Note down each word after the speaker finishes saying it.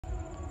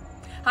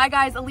Hi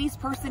guys, Elise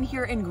Person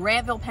here in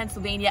Grantville,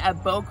 Pennsylvania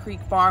at Bow Creek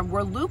Farm,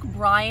 where Luke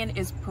Bryan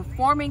is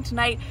performing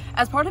tonight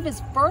as part of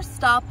his first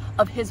stop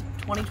of his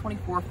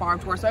 2024 farm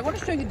tour. So I want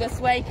to show you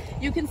this way.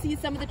 You can see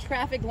some of the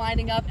traffic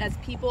lining up as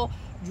people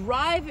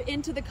drive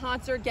into the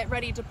concert, get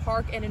ready to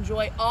park and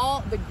enjoy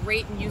all the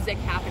great music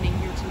happening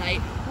here tonight.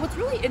 What's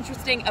really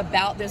interesting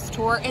about this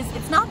tour is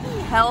it's not being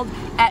held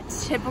at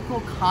typical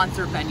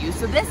concert venues.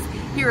 So this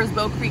here is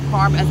Bow Creek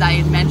Farm, as I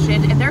had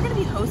mentioned, and they're going to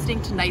be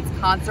hosting tonight's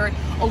concert.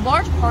 A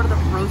large part of the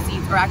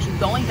proceeds are actually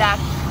going back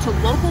to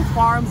local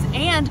farms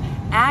and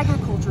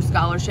agriculture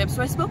scholarships.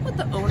 So I spoke with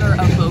the owner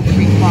of Bow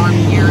Creek Farm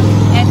here,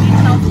 and he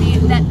tells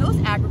me that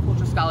those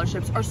agriculture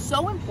scholarships are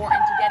so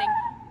important to getting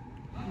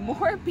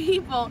more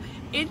people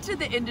into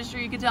the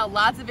industry. You can tell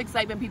lots of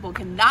excitement. People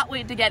cannot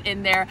wait to get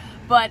in there.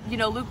 But you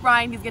know, Luke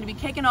Bryan, he's going to be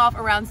kicking off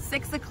around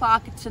 6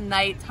 o'clock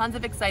tonight. Tons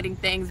of exciting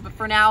things. But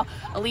for now,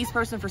 Elise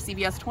Person for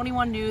CBS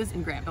 21 News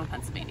in Grantville,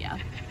 Pennsylvania.